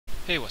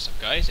Hey, what's up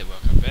guys, and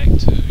welcome back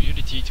to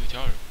Unity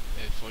tutorial.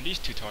 And for this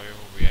tutorial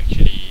we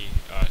actually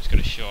it's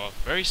gonna show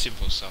off very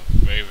simple stuff,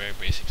 very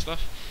basic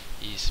stuff.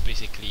 Is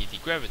basically the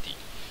gravity.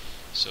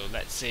 So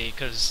let's say,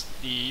 because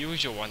the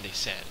usual one they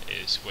said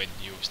is when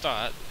you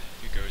start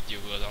your gravity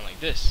will go down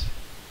like this.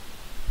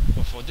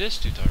 But for this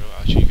tutorial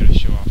I'm actually gonna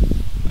show off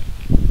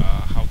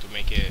how to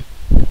make it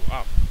go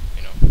up.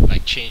 You know,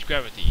 like change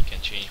gravity. You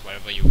can change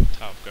whatever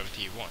type of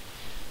gravity you want.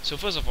 So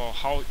first of all,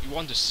 how you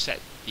want to set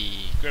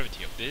the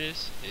gravity of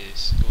this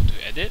is go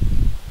to Edit,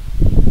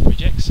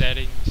 Project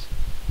Settings,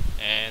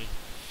 and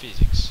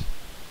Physics.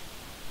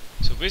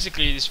 So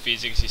basically this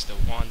Physics is the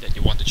one that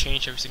you want to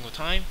change every single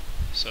time.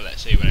 So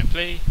let's say when I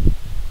play,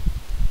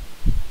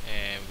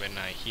 and when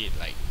I hit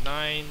like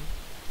 9,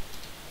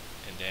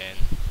 and then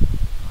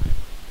I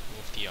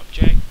move the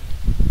object.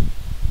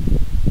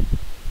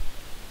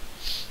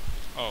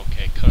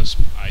 Okay, cause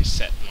I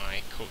set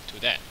my code to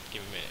that.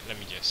 Give me a minute, let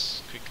me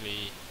just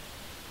quickly.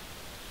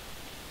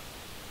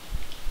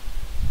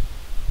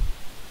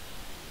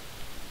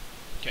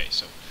 Okay,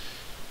 so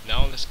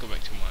now let's go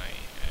back to my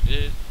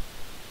edit.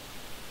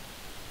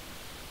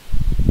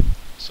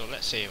 So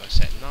let's say if I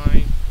set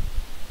 9,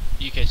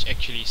 you can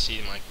actually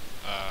see my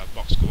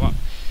box go up.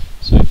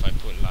 So if I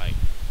put like,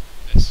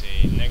 let's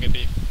say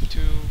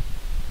 -2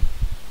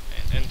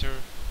 and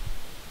enter,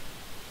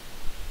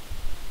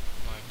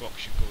 my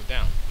box should go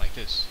down like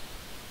this.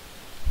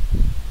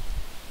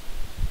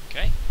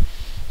 Okay,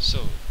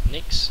 so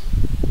next,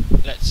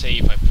 let's say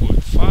if I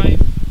put 5,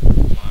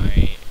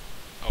 my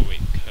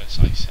I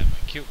set my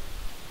cube,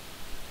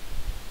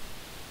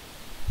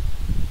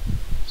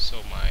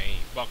 so my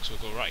box will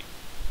go right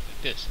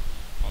like this,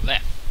 or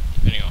left,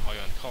 depending on how you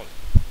want to call it.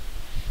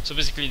 So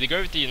basically the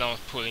gravity now is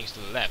pulling to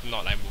the left,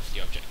 not I move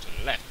the object to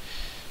the left.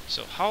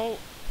 So how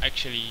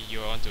actually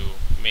you want to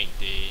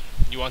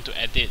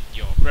edit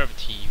your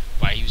gravity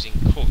by using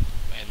code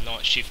and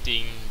not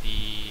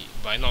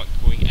by not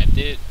going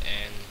edit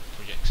and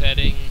project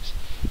settings,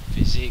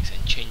 physics,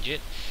 and change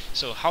it.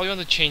 So how you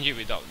want to change it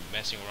without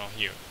messing around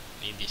here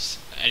in this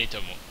editor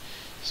mode.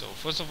 So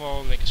first of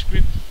all, make a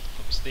script,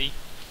 obviously,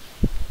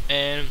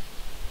 and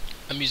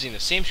I'm using the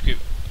same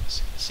script,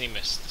 same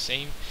as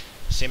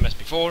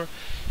before.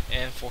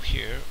 And for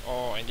here,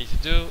 all I need to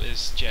do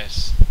is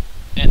just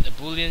add a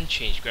boolean,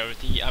 change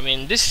gravity. I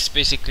mean, this is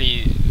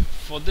basically,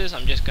 for this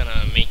I'm just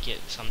gonna make it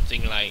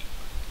something like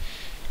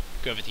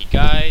gravity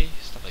guy,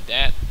 stuff like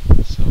that.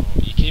 So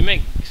you can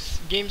make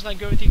games like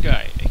gravity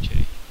guy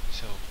actually.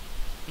 So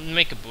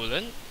make a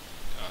boolean,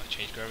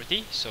 change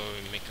gravity. So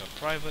we make a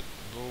private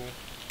bool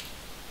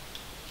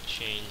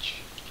change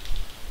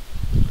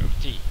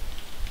gravity.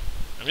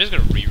 I'm just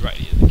gonna rewrite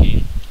it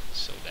again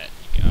so that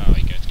you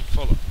guys can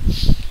follow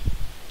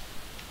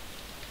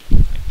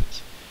like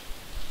this.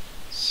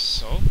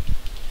 So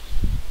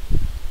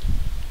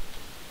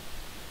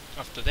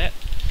after that,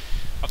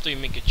 after you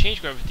make a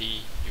change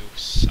gravity,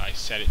 I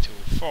set it to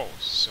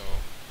false.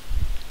 So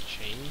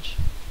change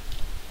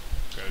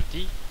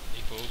gravity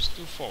equals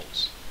to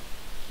false.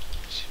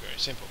 It's very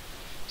simple.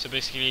 So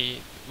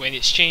basically, when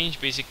it's changed,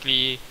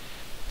 basically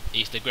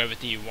is the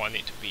gravity you want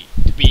it to be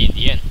in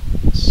the end.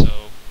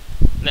 So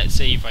let's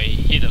say if I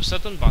hit a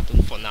certain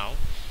button for now,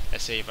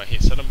 let's say if I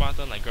hit certain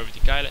button like gravity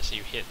guy, let's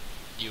say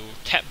you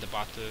tap the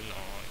button,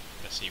 or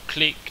let's say you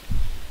click,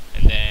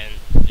 and then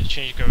the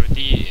change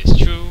gravity is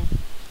true,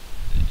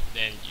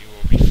 then you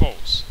will be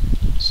false.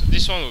 So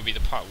this one will be the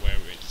part where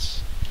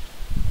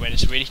when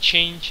it's really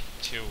changed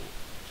to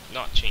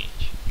not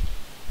change.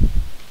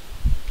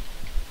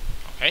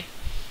 Okay,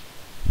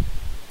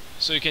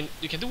 so you can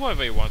do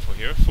whatever you want for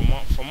here.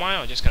 For mine,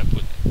 I'm just gonna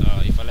put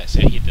if let's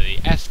say I hit the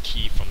S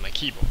key from my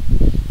keyboard.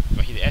 If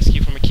I hit the S key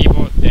from my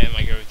keyboard, then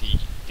my gravity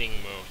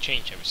thing will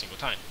change every single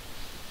time.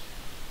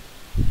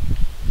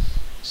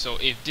 So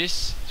if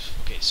this,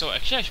 okay, so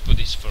actually I should put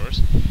this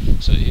first.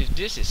 So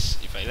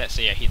if let's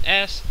say I hit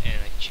S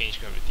and I change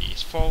gravity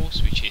is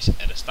false, which is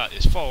at the start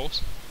is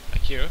false,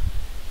 like here,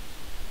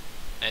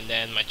 and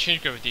then my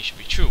change gravity should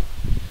be true.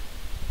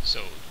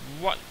 So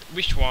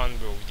which one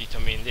will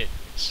determine it?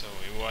 So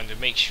we want to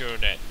make sure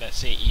that, let's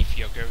say if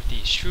your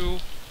gravity is true,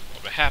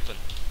 what will happen?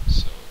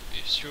 So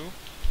it's true.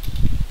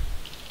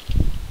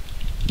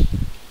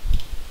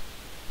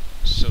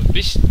 So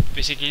this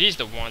basically is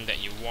the one that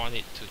you want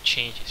it to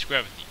change its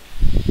gravity.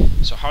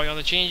 So how you want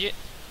to change it?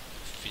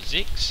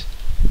 Physics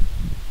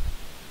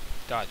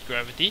dot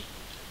gravity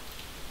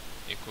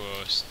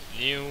equals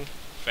new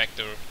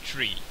factor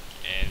 3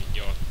 and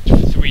your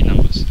 3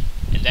 numbers,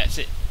 and that's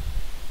it.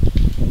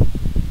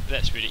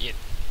 That's really it.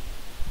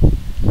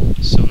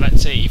 So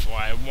let's say if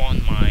I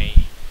want my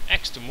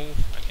X to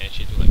move, I can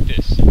actually do like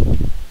this.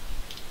 And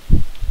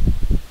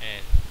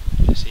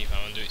let's see if I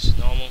want to do it to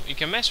normal. You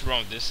can mess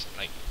around with this,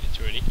 like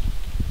literally.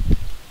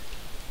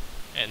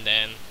 And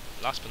then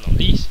last but not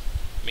least,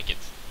 make it,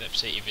 let's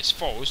say if it's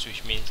false,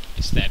 which means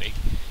it's static.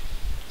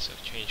 So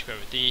change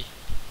gravity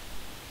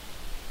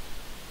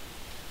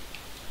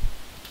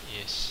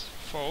is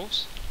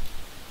false.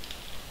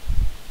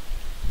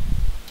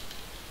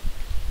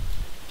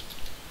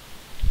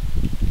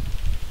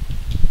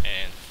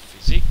 And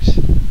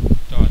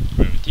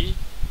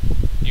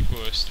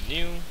equals to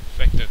new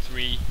vector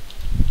 3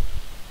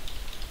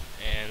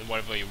 and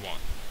whatever you want.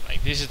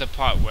 Like this is the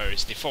part where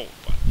it's default,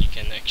 but you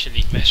can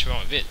actually mess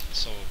around with it.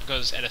 So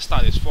because at the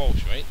start it's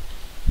false, right?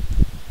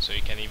 So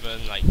you can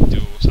even like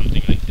do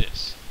something like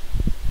this.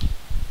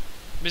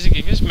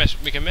 Basically,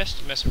 we can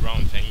mess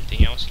around with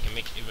anything else. You can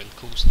make even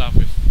cool stuff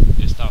with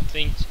this type of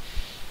things.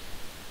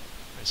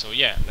 And so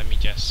yeah, let me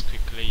just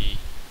quickly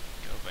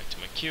go back to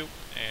my cube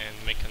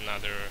and make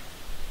another.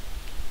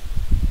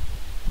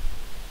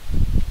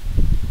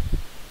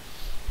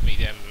 Make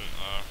them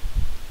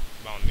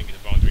make the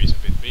boundaries a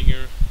bit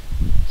bigger,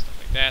 stuff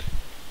like that.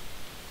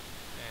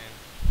 And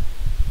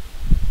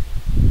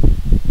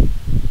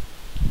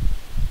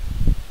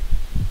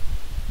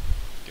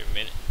give a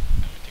minute.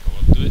 I'm gonna take a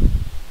look to it.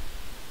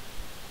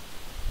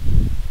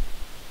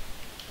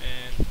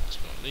 And last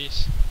but not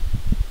least,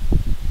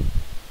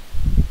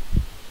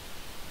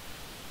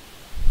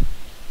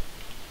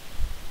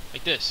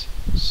 like this.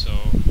 So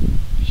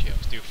actually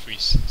I'll still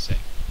freeze a sec.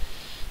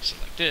 So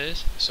like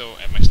this. So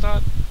at my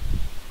start,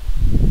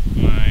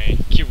 my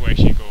cube will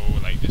actually go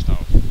like this type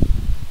of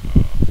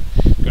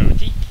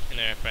gravity, and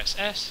then I press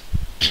S,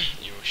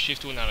 it will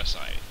shift to another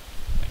side,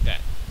 like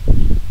that.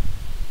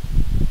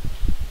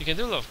 You can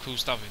do a lot of cool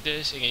stuff with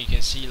this. Again, you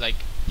can see like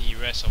the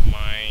rest of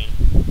my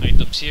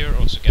items here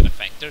also get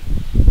affected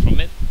from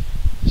it.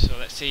 So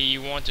let's say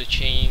you want to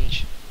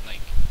change,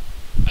 like,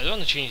 I don't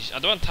want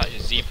to touch the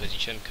Z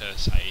position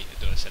because I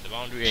don't set the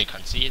boundary, I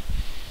can't see it.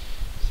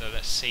 So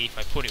let's say if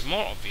I put it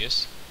more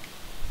obvious,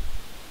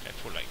 I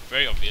put like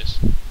very obvious.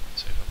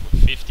 So if I put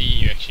 50,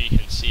 you actually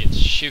can see it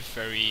shift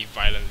very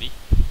violently.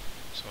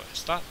 So let's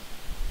start.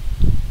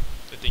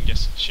 The thing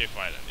just shift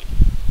violently,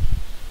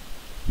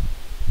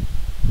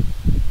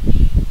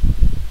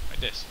 like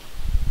this.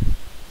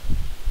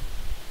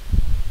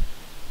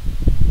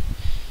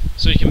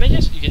 So you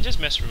can just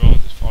mess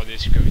around with all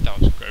these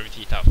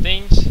gravity type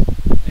things,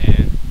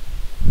 and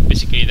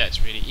basically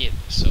that's really it.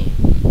 So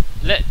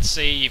let's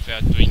say if you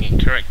are doing a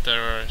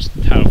character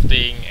type of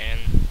thing,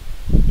 and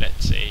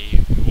let's say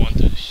you want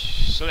to.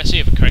 So let's say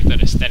you have a character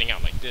that's standing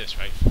out like this,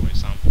 right? For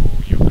example,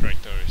 your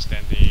character is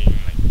standing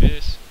like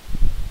this,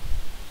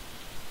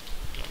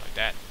 not like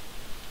that.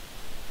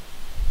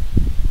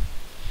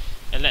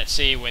 And let's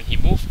say when he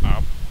moves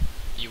up,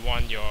 you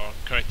want your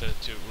character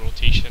to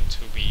rotation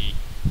to be,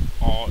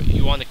 or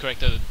you want the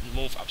character to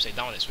move upside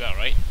down as well,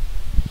 right?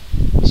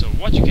 So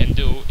what you can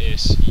do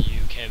is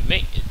you can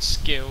make it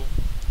scale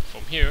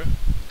from here.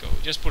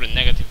 Just put a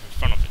negative in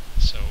front of it.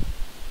 So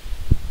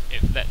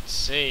if let's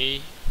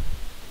say,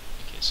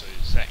 okay, so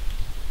exact.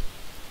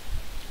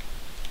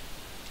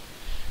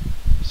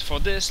 So for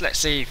this, let's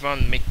say if you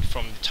want to make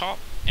from the top,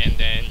 and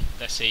then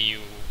let's say you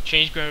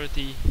change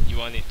gravity, you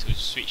want it to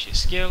switch its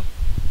scale,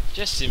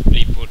 just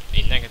simply put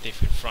a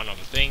negative in front of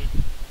the thing.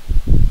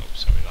 Oh,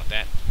 sorry, not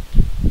that.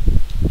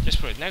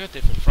 Just put a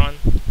negative in front,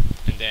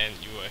 and then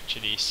you will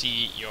actually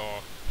see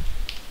your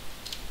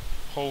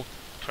whole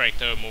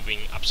character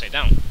moving upside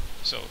down.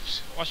 So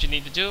what you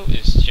need to do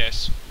is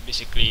just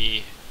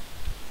basically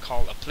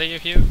call a player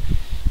here.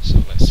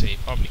 So let's say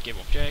public game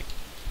object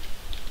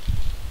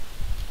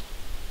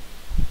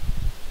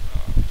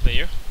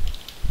player,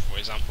 for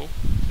example,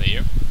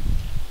 player,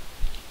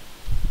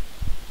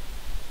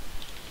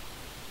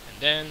 and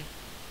then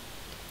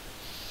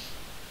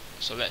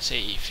so let's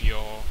say if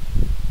your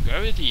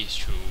gravity is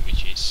true,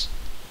 which is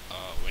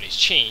when it's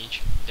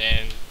changed,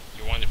 then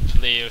you want the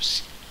player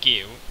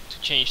scale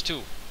to change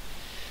too.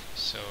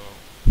 So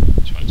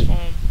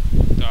transform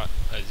dot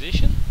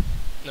position,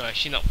 no,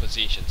 actually not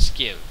position,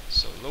 scale.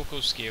 So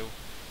local scale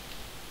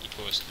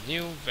equals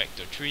new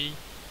vector 3,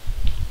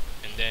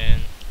 and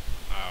then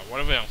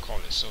whatever I'm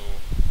calling it. So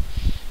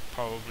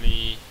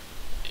probably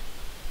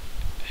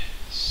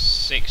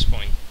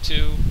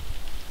 6.2,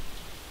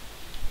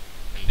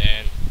 and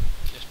then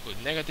just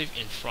put negative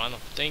in front of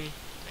the thing,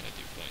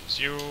 negative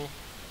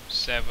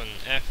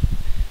 0.07f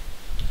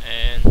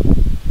and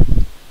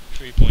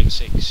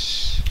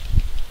 3.6f,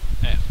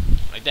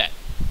 like that.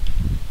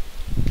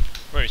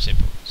 Very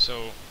simple.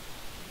 So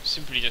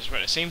simply just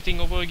write the same thing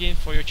over again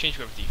for your change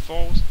gravity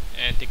false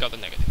and take out the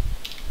negative.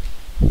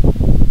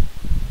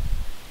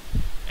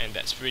 And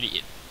that's really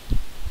it.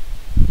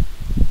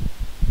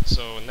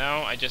 So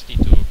now I just need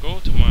to go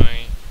to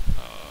my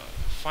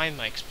find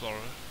my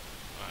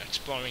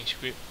exploring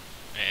script,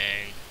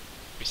 and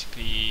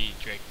basically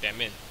drag them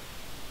in.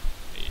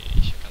 I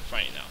can't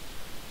find it now.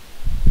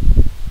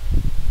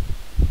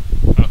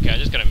 Okay, I'm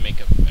just gonna make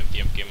an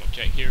empty game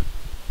object here,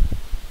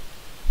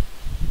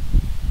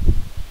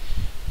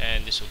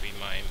 and this will be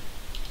my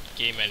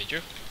game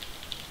manager.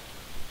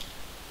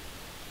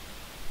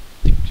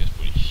 I think just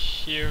put it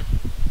here,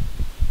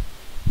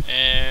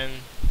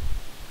 and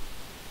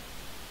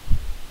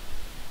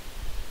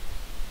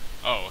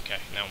oh, okay,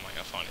 now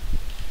I found it.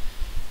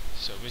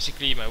 So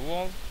basically my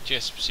wall,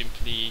 just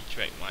simply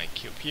drag my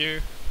cube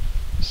here,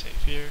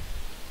 save here.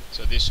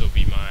 So this will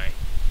be my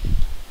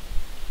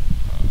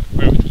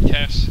gravity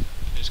test.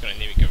 I'm just gonna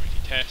name it gravity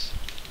test.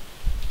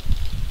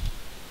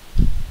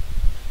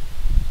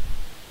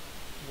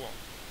 Whoa.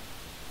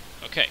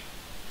 Okay,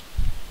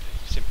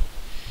 simple.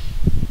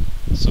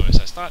 So as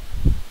I start,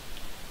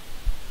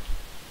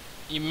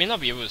 you may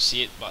not be able to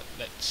see it, but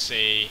let's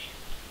say,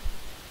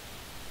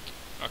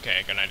 okay,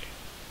 I got an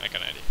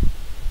idea.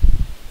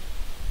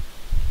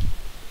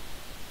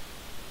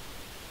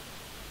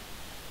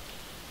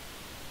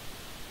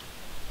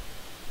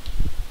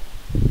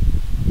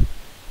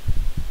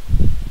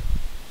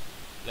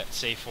 Let's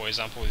say, for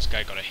example, this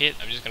guy got a hit.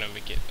 I'm just gonna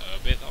make it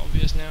a bit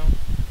obvious now,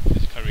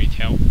 because you can't really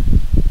tell.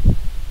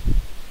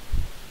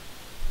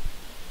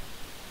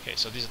 Okay,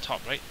 so this is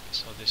top, right?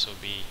 So this will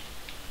be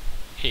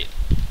hit,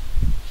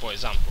 for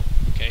example.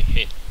 Okay,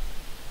 hit.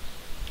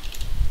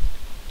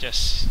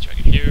 Just drag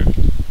it here.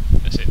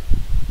 That's it.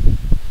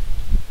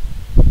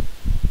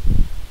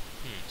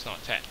 It's not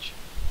attached.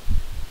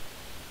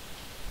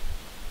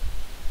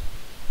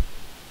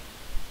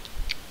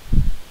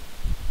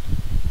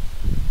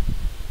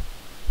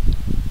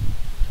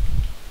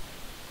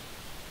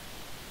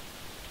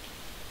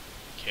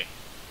 Okay.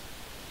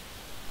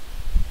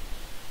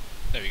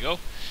 There we go.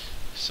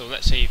 So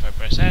let's say if I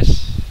press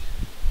S,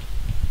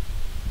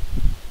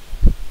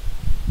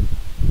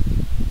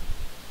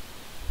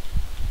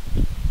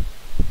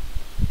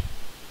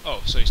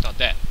 oh, so it's not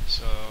that.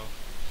 So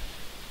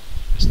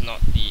it's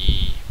not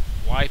the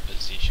Y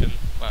position,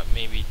 but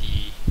maybe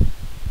the,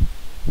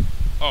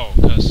 oh,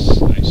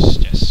 because I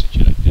just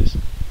switch it like this.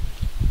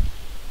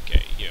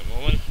 Okay, give a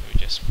moment. Let me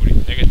just put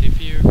it negative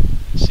here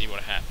and see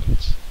what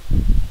happens.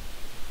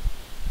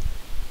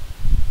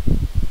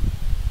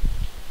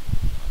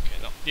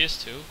 Okay, not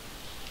this too.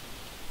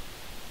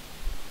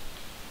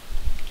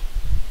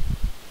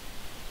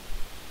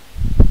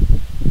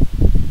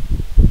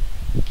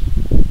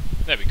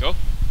 There we go.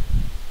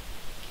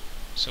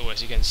 So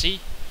as you can see,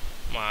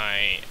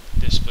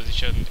 this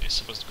position is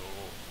supposed to go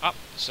up.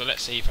 So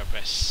let's say if I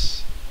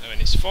press when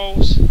it's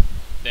false,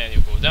 then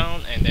you go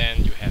down, and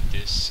then you have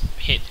this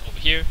hit over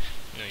here.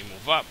 You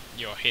move up,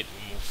 your head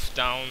will move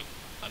down.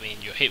 I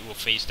mean, your head will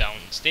face down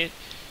instead,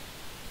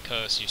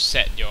 because you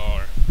set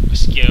your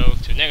scale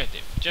to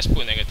negative. Just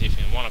put negative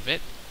in one of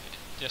it.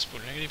 Just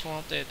put negative one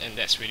of it, and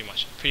that's pretty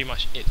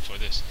much it for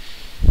this.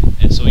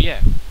 And so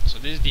yeah, so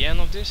this is the end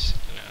of this.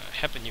 And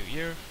happy New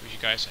Year. Wish you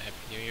guys a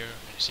happy New Year,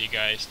 and see you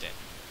guys then.